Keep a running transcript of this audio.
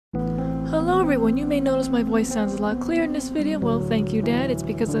Hello everyone, you may notice my voice sounds a lot clearer in this video. Well, thank you Dad, it's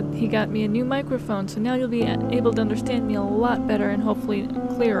because he got me a new microphone, so now you'll be able to understand me a lot better and hopefully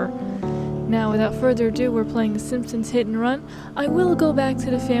clearer. Now, without further ado, we're playing the Simpsons Hit and Run. I will go back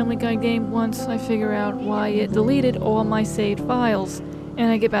to the Family Guy game once I figure out why it deleted all my saved files, and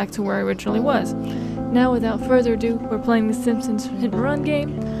I get back to where I originally was. Now, without further ado, we're playing the Simpsons Hit and Run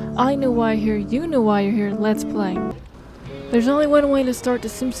game. I know why you're here, you know why you're here, let's play. There's only one way to start the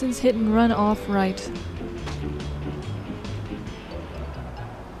Simpsons Hit and Run off right.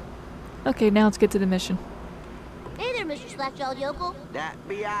 Okay, now let's get to the mission. Hey there, Mr. Slackjawed Yokel. That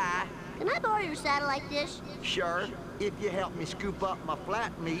be I. Can I borrow your satellite dish? Sure, if you help me scoop up my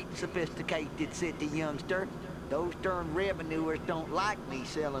flat meat, sophisticated city youngster. Those darn revenuers don't like me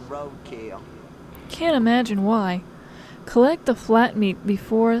selling roadkill. Can't imagine why. Collect the flat meat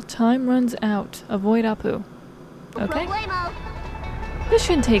before time runs out. Avoid Apu. Okay. Problemo. This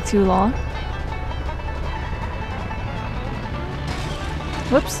shouldn't take too long.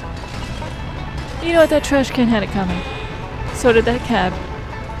 Whoops. You know what? That trash can had it coming. So did that cab.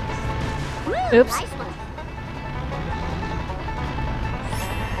 Woo, Oops. nice one.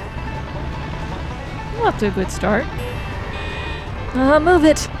 We're off to a good start. Move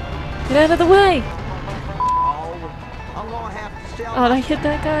it! Get out of the way! Oh, I'm gonna have to sell. Oh, did I hit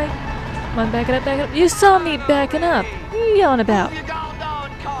that guy? Come on, back it up, back it up. You saw me backing up. What are you yelling about? Your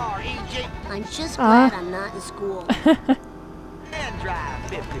goddamn car, EJ. I'm just glad I'm not in school. And drive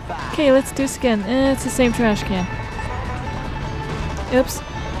 55. Okay, let's do this again. It's the same trash can. Oops.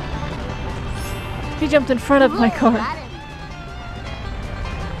 He jumped in front of my car. Got him.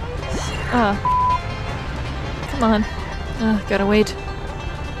 Come on. Gotta wait.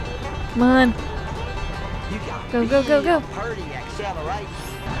 Come on. You got Go, go, go, go. Purdy acceleration.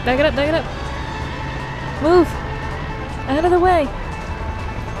 Back it up, back it up. Move. Out of the way.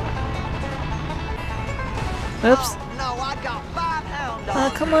 Oops. Oh, no, I got 5 hound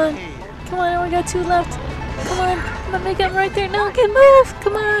dogs. Come on. here. Come on, I only got 2 left. Come on. Come on, make it right there. No, can move.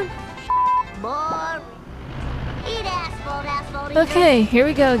 Come on. More. Eat asphalt, asphalt. Okay, here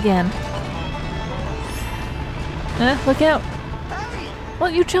we go again. Look out. Hey,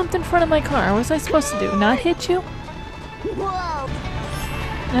 Well, you jumped in front of my car. What was I supposed to do? Not hit you? Whoa.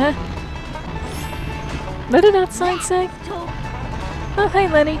 What did that sign say? Oh, hey,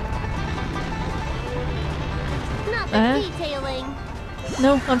 Lenny. Not the detailing.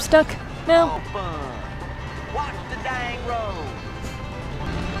 No, I'm stuck. No. all fun. Watch the dang road.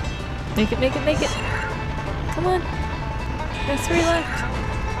 Make it, make it, make it. Come on. Got 3 left.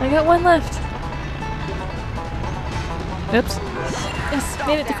 I got 1 left. Oops. Yes,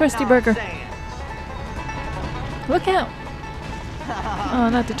 made it to Krusty Burger. Look out. Oh,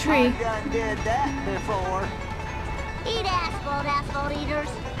 not the tree. I done did that before. Eat asphalt, asphalt eaters.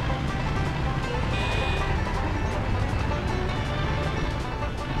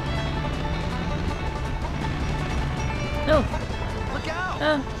 No. Look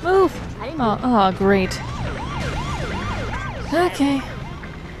out. Move. I didn't Oh, great. Okay.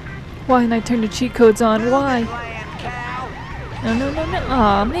 Why didn't I turn the cheat codes on? Why? Land cow. No, no, no, no.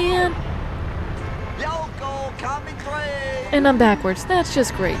 Aw, man. Local coming through. And I'm backwards. That's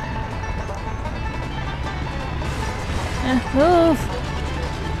just great. Move.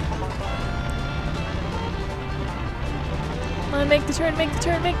 Come on, make the turn, make the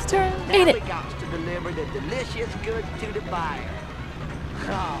turn, make the turn. Now Made we it. got to deliver the delicious goods to the buyer.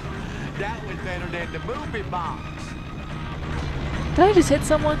 Oh, that was better than the movie box. Did I just hit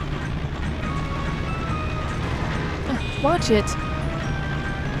someone? Watch it.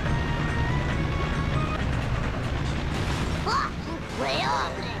 Way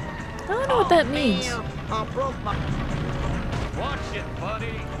off. I don't know what that means. I broke my... Watch it,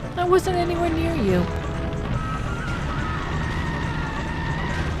 buddy. I wasn't anywhere near you.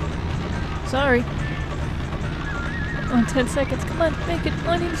 Sorry. On 10 seconds. Come on, make it.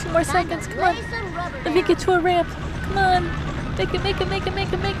 I need a few more seconds. Come on. Let me get to a ramp. Come on. Make it, make it, make it,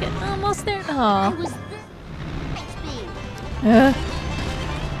 make it, make it. Almost there. I Aw. was this speed.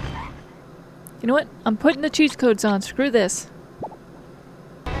 You know what? I'm putting the cheat codes on. Screw this.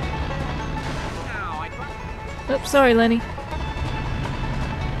 Oops, sorry, Lenny.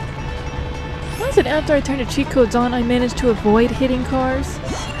 Why is it after I turn the cheat codes on, I manage to avoid hitting cars?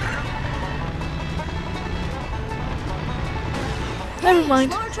 Never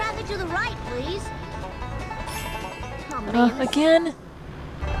mind. Slower traffic to the right, please. Oh, man, Again?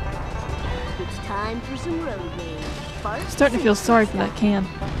 it's time for some road rage. Bart, Starting to feel sorry for that can.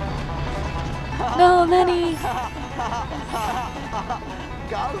 No, Lenny!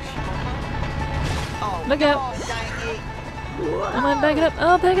 Ghost. Oh, Look out. God, dang it. Come on, back it up.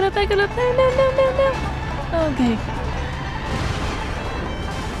 Oh, back it up, back it up. No, no, no, no, no. Okay.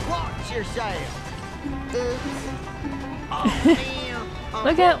 Watch yourself. Oops. Oh, damn.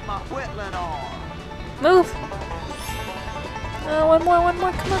 Look out. My whittling arm. Move. One more, one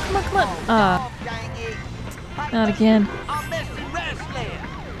more. Come on, come on, come on. Ah, Oh, dang it. Hey, not again. I'm Mr. Wrestling.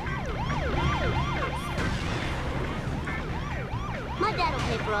 My dad will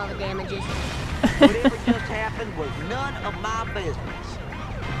pay for all the damages. Whatever just happened was none of my business.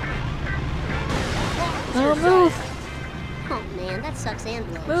 Watch Oh, yourself. move. Oh man, that sucks and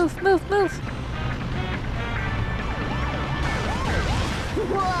blows. Move, move, move.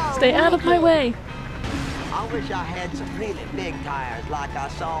 Whoa, Stay out of my way. I wish I had some really big tires like I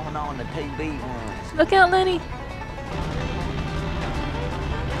saw on the TV once. Look out, Lenny.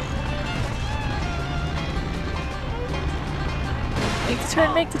 Make the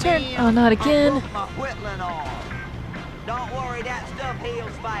turn, make the turn. Oh, not again. I broke my whittling arm. Don't worry, that stuff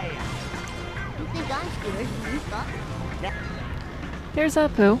heals fast. You think I'm scared? You thought. Here's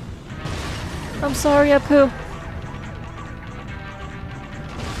Apu. I'm sorry, Apu.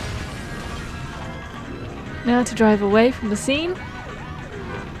 Now to drive away from the scene.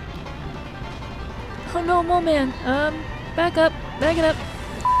 Oh no, Mole Man. Back up. Back it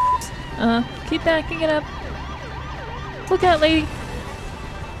up. Keep backing it up. Look out, lady.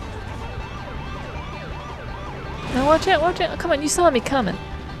 Now watch out, watch out. Come on, you saw me coming.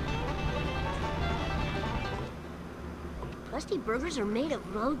 Rusty burgers are made of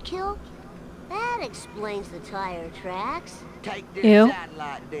roadkill? That explains the tire tracks. Take this Ew.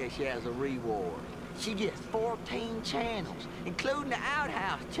 satellite dish as a reward. She gets 14 channels, including the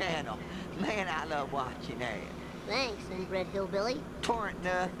Outhouse channel. Man, I love watching that. Thanks, inbred hillbilly. Torrent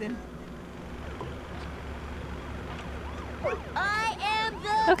nothing. I am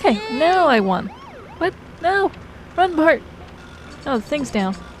the Okay, king! now I won. What? No! Run, Bart! Oh, the thing's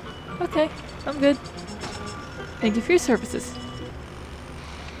down. Okay, I'm good. Thank you for your services.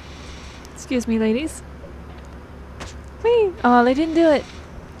 Excuse me, ladies. Whee! Oh, they didn't do it.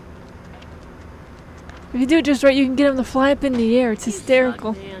 If you do it just right, you can get them to fly up in the air. It's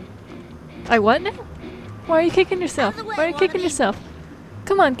hysterical. I what now? Why are you kicking yourself? Why are you kicking yourself?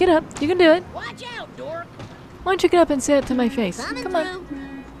 Come on, get up. You can do it. Watch out, dork! Why don't you get up and say it to my face? Coming Come on.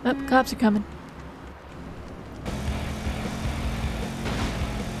 through. Oh, cops are coming.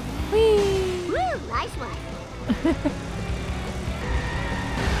 Whee! Woo, nice one.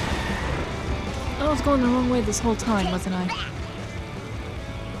 I was going the wrong way this whole time, wasn't I?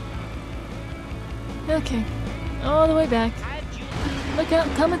 Okay. All the way back. Look out,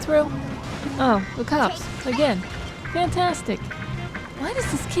 coming through. Oh, the cops. Again. Fantastic. Why does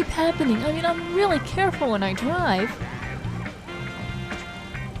this keep happening? I mean, I'm really careful when I drive.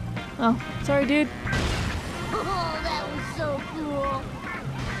 Oh, sorry, dude. Oh, that was so cool.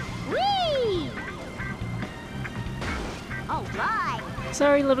 Whee! All right.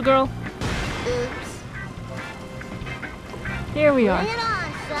 Sorry, little girl. Oops. Here we Bring are. it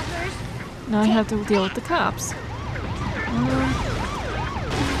on, suckers. Now I have to deal with the cops.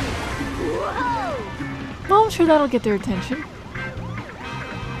 Whoa! Well, I'm sure that'll get their attention.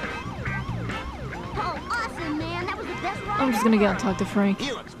 Oh, awesome, man. That was the best ride I'm just gonna get out and ever. talk to Frank.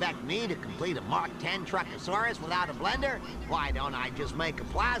 You expect me to complete a Mark 10 Truckosaurus without a blender? Why don't I just make a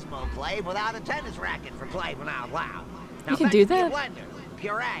plasmoclave without a tennis racket for playing out loud? Now You can do fetch me a that. blender,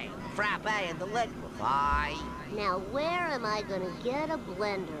 puree, frappe, and the liquefy. Now, where am I gonna get a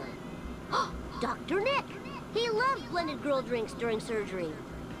blender? Dr. Nick! He loves blended girl drinks during surgery.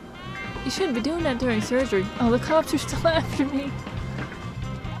 You shouldn't be doing that during surgery. Oh, the cops are still after me.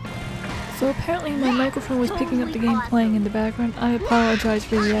 So apparently my microphone was picking up the game playing in the background. I apologize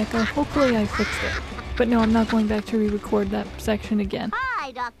for the echo. Hopefully I fixed it. But no, I'm not going back to re-record that section again.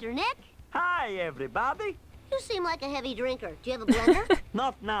 Hi, Dr. Nick. Hi, everybody. You seem like a heavy drinker. Do you have a blender?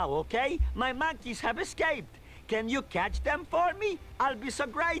 Not now, okay? My monkeys have escaped. Can you catch them for me? I'll be so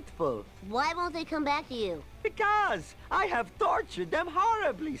grateful. Why won't they come back to you? Because I have tortured them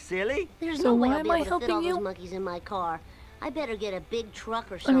horribly, silly. There's So no way why I'll am be I able to fit all helping you? those monkeys in my car. I better get a big truck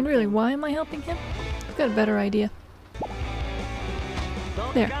or I something. mean, really, why am I helping him? I've got a better idea.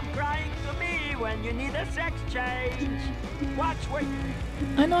 Don't There. come crying to me when you need a sex change. Watch where...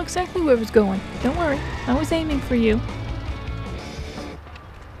 I know exactly where it was going. Don't worry. I was aiming for you.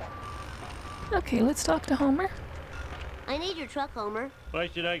 Okay, let's talk to Homer. I need your truck, Homer, Why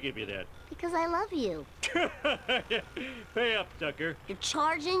should I give you that? because I love you. Pay up, sucker. You're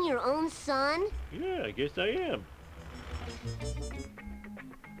charging your own son? Yeah, I guess I am.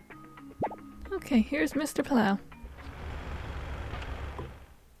 Okay, here's Mr. Plow.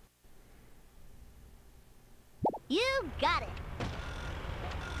 You got it.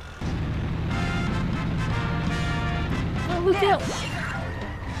 look out!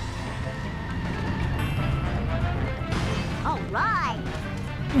 All right.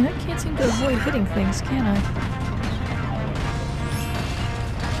 Man, I can't seem to avoid hitting things, can I?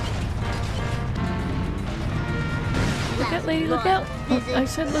 Look out, lady, look out! Oh, I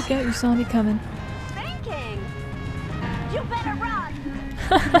said look out, you saw me coming. Thinking. You better run.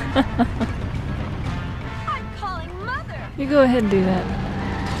 I'm calling Mother. You go ahead and do that.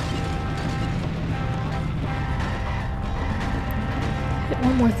 Hit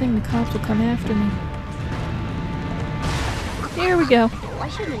one more thing, the cops will come after me. Here we go. Oh, I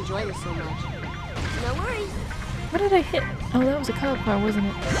shouldn't enjoy this so much. No worries. What did I hit? Oh, that was a cop car, wasn't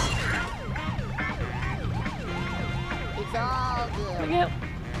it? It's all Look good. out.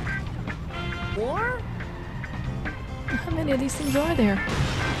 More? How many of these things are there?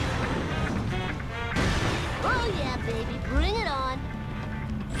 Oh yeah, baby. Bring it on.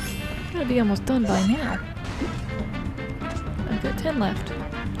 I'm gonna be almost done by now. I've got 10 left.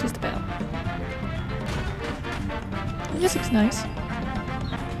 Just about. The music's nice.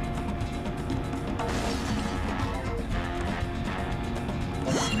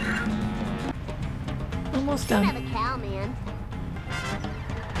 Almost Don't done. have a cow, man.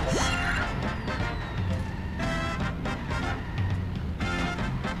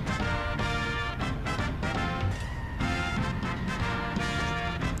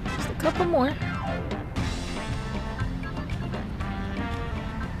 Just a couple more.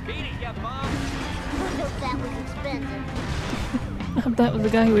 Beat it, ya bum. I hope that was expensive. That was the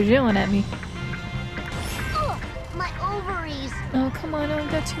guy who was yelling at me. Oh, my ovaries. Oh, come on. Oh,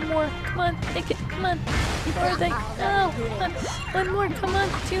 I've got 2 more. Come on. Take it. Come on. Where are they? Oh, come on. 1 more. Come on.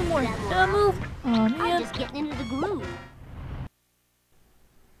 2 more. Now move. Oh, I'm man. just getting into the groove.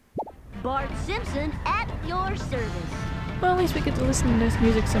 Bart Simpson at your service. Well, at least we get to listen to this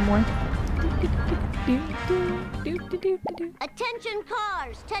music some more. Attention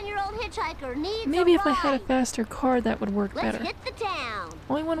cars! 10-year-old hitchhiker needs Maybe a if I had a ride. faster car, that would work Let's better. hit the town.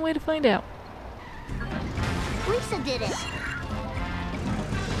 Only one way to find out. Lisa did it.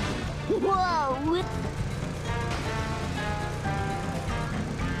 Whoa!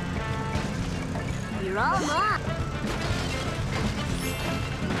 You're all mine.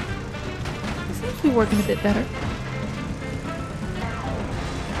 It seems to be working a bit better.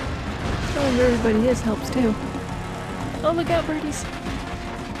 Knowing where everybody is helps too. Oh, look out, birdies.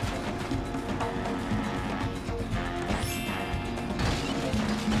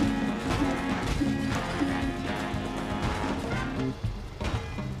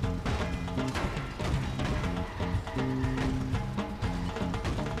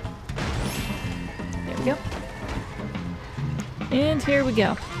 There we go. And here we go.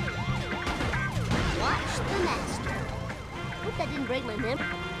 Watch the master. Hope that didn't break my memory.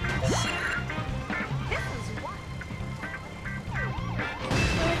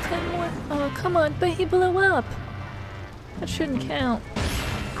 Oh, 10 more. Oh, come on, but he blew up. That shouldn't count.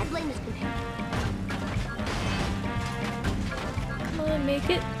 I blame his computer. Come on, make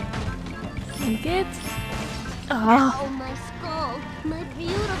it. Make it. Ah, Oh, my skull. My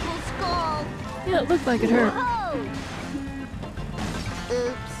beautiful skull. yeah, it looked like it hurt. Whoa!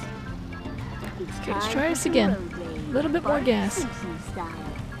 Oops. It's Okay, let's time try for this some again. road rage. A little bit more Bart gas. Simpson style.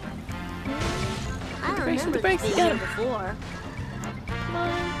 I the don't brakes, hit remember the brakes, this got being him. here before. Come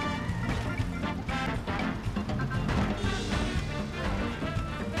on.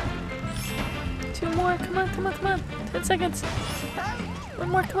 Two more. Come on, come on, come on. 10 seconds. One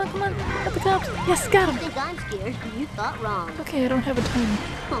more. Come on, come on. Got the cops. Yes, got I him. think I'm scared. You thought wrong. Okay, I don't have a timer.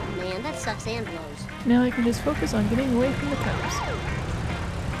 Oh man, that sucks and blows. Now I can just focus on getting away from the cops.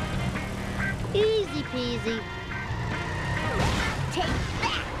 Easy peasy. Take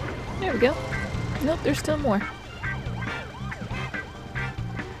that! There we go. Nope, there's still more.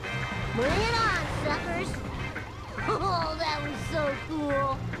 Bring it on, suckers! Oh, that was so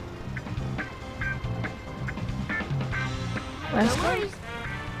cool. Last No one. worries.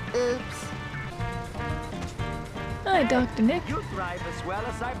 Oops. Hi, Dr. Nick. You thrive as well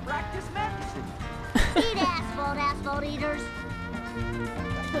as I practice medicine. Eat asphalt, asphalt eaters.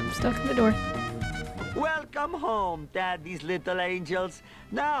 I'm stuck in the door. Welcome home, Daddy's little angels.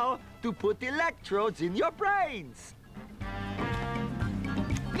 Now, to put electrodes in your brains.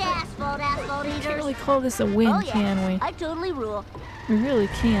 Asphalt, asphalt eaters. Can't really call this a win, oh yeah, can we? I totally rule. We really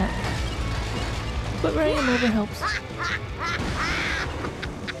can't. But running them over helps.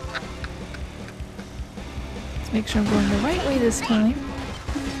 Let's make sure I'm going the right way this time.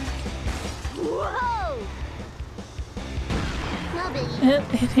 Whoa! No biggie.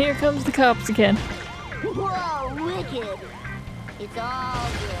 And here comes the cops again. Whoa, wicked. It's all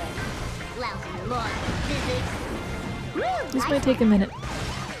good. Lousy laws, physics. This might take a minute.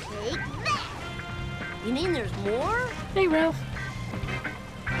 Take that! You mean there's more? Hey, Ralph.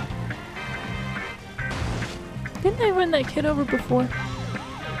 Didn't I run that kid over before?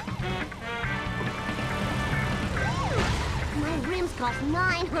 My rims cost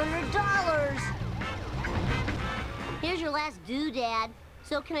 $900. Here's your last due, Dad.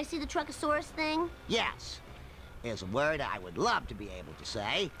 So can I see the Truckosaurus thing? Yes. Is a word I would love to be able to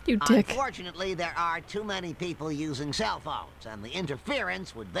say. You dick. Unfortunately, there are too many people using cell phones, and the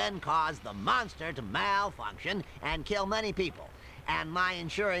interference would then cause the monster to malfunction and kill many people. And my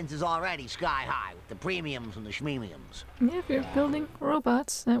insurance is already sky high with the premiums and the schmemiums. Yeah, if you're building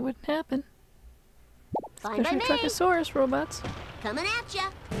robots, that would happen. Fine by Especially me. Truckosaurus robots. Coming at ya.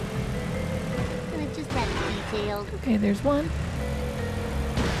 And it just had it detailed. Okay, there's one.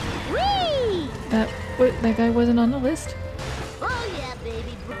 Whee! That guy wasn't on the list. Oh yeah,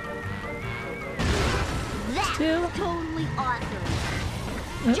 baby. That's Two. totally awesome.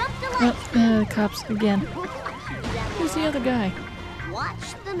 Oh, Jump the light. the cops again. Who's the other guy?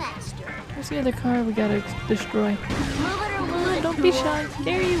 Watch the master. Where's the other car we gotta destroy? Move it or lose it. Don't be shy.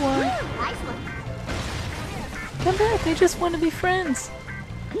 There you are. Nice one. Come back. They just want to be friends.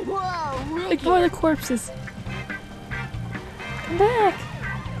 Whoa, wicked. Ignore the corpses. Come back.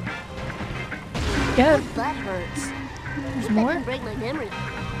 Got him. Butt hurts. There's That more. didn't break my memory.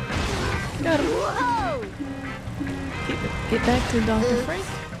 Got him. Whoa! Get back to Dr. Frank.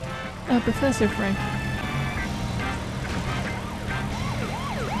 Professor Frank.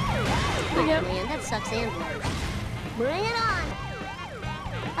 Oh, Yep. man, that sucks and blows. Bring it on.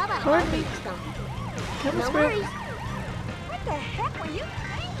 How about Pardon all me. these stuff? That was No great. worries. What the heck were you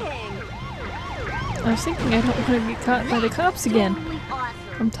thinking? I was thinking I don't want to get caught by the cops again. Totally awesome.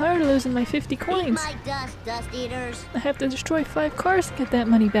 I'm tired of losing my 50 Eat coins. my dust eaters. I have to destroy 5 cars to get that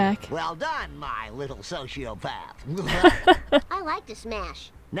money back. Well done, my little sociopath. I like to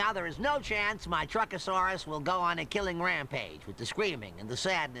smash. Now there is no chance my Truckosaurus will go on a killing rampage with the screaming and the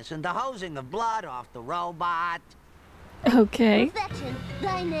sadness and the hosing of blood off the robot. Okay. Perfection,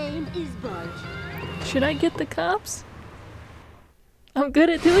 thy name is Bart. Should I get the cops? I'm good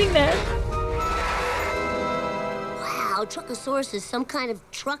at doing that. Wow, Truckosaurus is some kind of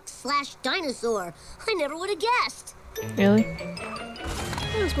truck/dinosaur. I never would have guessed. Really?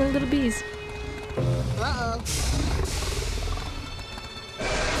 Those were little bees. Uh-oh.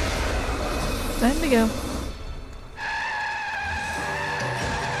 Time to go.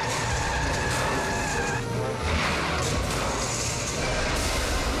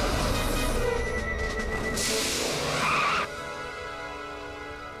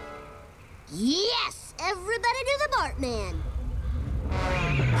 Yes! Everybody do the Bartman!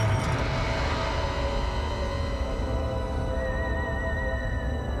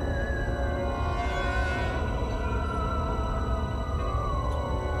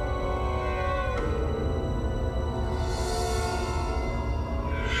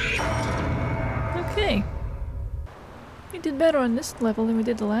 Okay. We did better on this level than we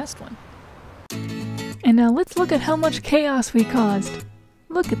did the last one. And now let's look at how much chaos we caused.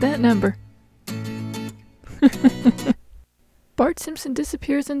 Look at that number. Bart Simpson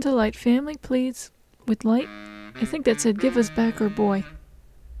disappears into light. Family pleads with light. I think that said give us back our boy.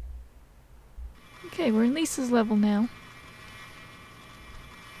 Okay, we're in Lisa's level now.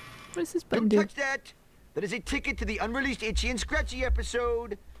 What does this button Don't do? touch that. That is a ticket to the unreleased Itchy and Scratchy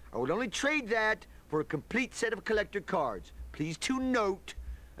episode. I would only trade that for a complete set of collector cards. Please to note,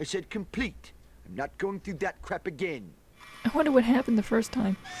 I said complete. I'm not going through that crap again. I wonder what happened the first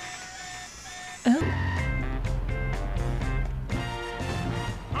time. Oh.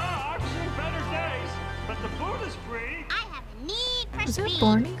 I've seen better days, but the food is free. I have a need for Is that speed.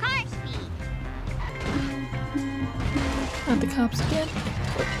 Barney? Car speed. Not the cops again.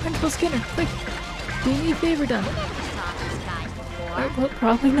 Oh, Principal Skinner, quick! Do me a favor done. Never saw these guys before. Oh, well,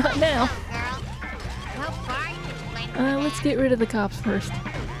 probably not now. Girl. How far you went Let's get rid of the cops first.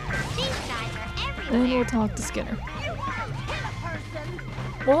 These guys are everywhere. Then we'll talk to Skinner.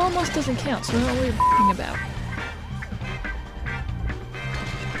 Well, almost doesn't count, so I don't know what you're f***ing about.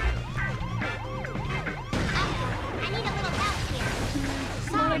 I need a little help here.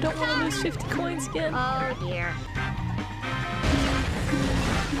 Come on, I don't want to lose 50 coins again. Oh dear.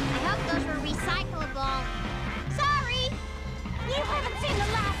 I hope those were recyclable. Sorry! You haven't seen the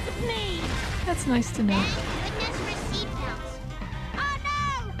last of me! That's nice to know. Thank goodness for seatbelts. Oh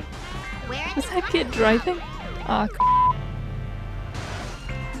no! Where Is that kid driving? Ah, okay.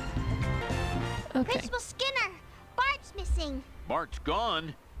 Principal Skinner! Bart's missing! Bart's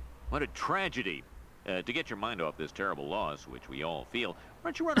gone? What a tragedy. To get your mind off this terrible loss, which we all feel, Why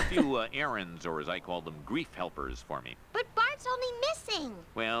don't you run a few errands, or as I call them, grief helpers for me? But Bart's only missing.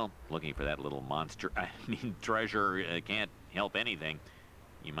 Well, looking for that little monster, treasure, can't help anything.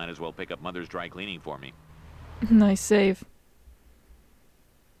 You might as well pick up Mother's dry cleaning for me. Nice save.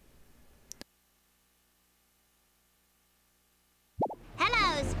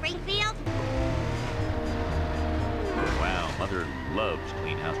 Hello, Springfield. Wow, Mother loves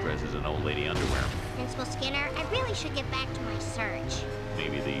clean house dresses and old lady underwear. Principal Skinner, I really should get back to my search.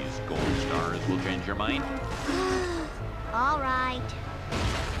 Maybe these gold stars will change your mind? All right.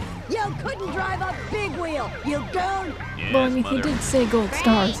 You couldn't drive a big wheel, you goon! Yes, Well, I mean, Mother. he did say gold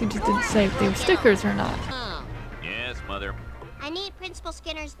stars. He just didn't say if they were stickers or not. Yes, Mother. I need Principal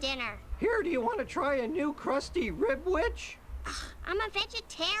Skinner's dinner. Here, do you want to try a new crusty ribwich? I'm a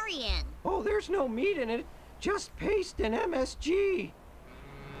vegetarian. Oh, there's no meat in it. Just paste and MSG.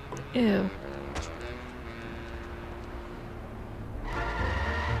 Ew.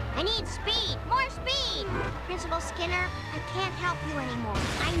 I need speed. More speed. Principal Skinner, I can't help you anymore.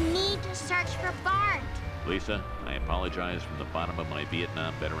 I need to search for Bart. Lisa, I apologize from the bottom of my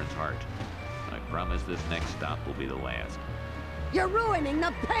Vietnam veteran's heart. I promise this next stop will be the last. You're ruining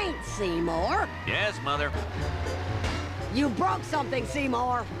the paint, Seymour! Yes, Mother. You broke something,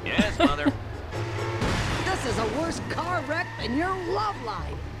 Seymour! Yes, Mother. This is a worse car wreck than your love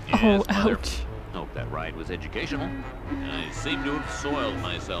life! Yes, Oh, Mother. ouch. Hope that ride was educational. I seem to have soiled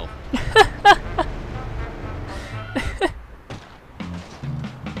myself.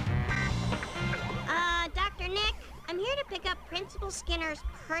 Dr. Nick, I'm here to pick up Principal Skinner's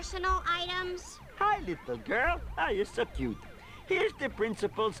personal items. Hi, little girl. Ah, you're so cute. Here's the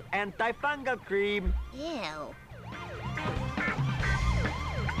principal's antifungal cream. Ew.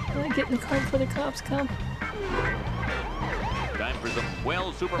 Can I get in the car before the cops come? Time for some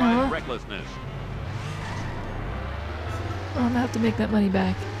well-supervised Uh-huh. recklessness. Oh, I'm gonna have to make that money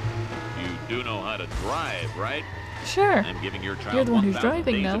back. You do know how to drive, right? Sure. I'm giving your child You're the one who's 1,000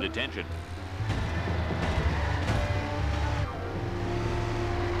 driving, days of though. detention.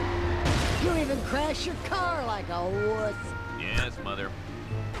 You even crashed your car like a wuss. Yes, Mother.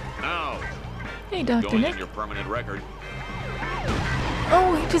 Now, Hey, Dr. going Nick. in your permanent record.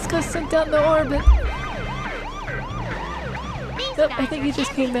 Oh, he just got sent out in the orbit. These Yep, I guys think are he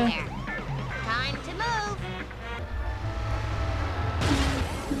just came back. everywhere. Time to move.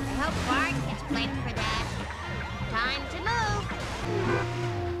 I hope Bart gets blamed for that. Time to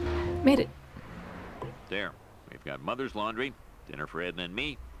move. Made it. There. We've got Mother's laundry, dinner for Edna and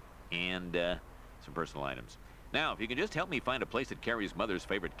me, and some personal items. Now, if you can just help me find a place that carries Mother's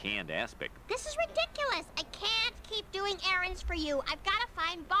favorite canned aspic. This is ridiculous. I can't keep doing errands for you. I've got to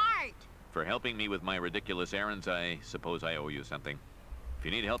find Bart. For helping me with my ridiculous errands, I suppose I owe you something. If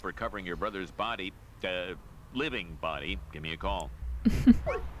you need help recovering your brother's body, living body, give me a call.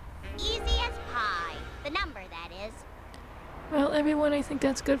 Easy as pie. The number, that is. Well, everyone, I think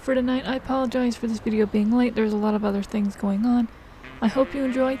that's good for tonight. I apologize for this video being late. There's a lot of other things going on. I hope you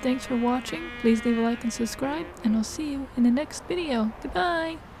enjoyed. Thanks for watching. Please leave a like and subscribe, and I'll see you in the next video.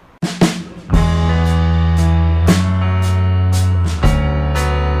 Goodbye!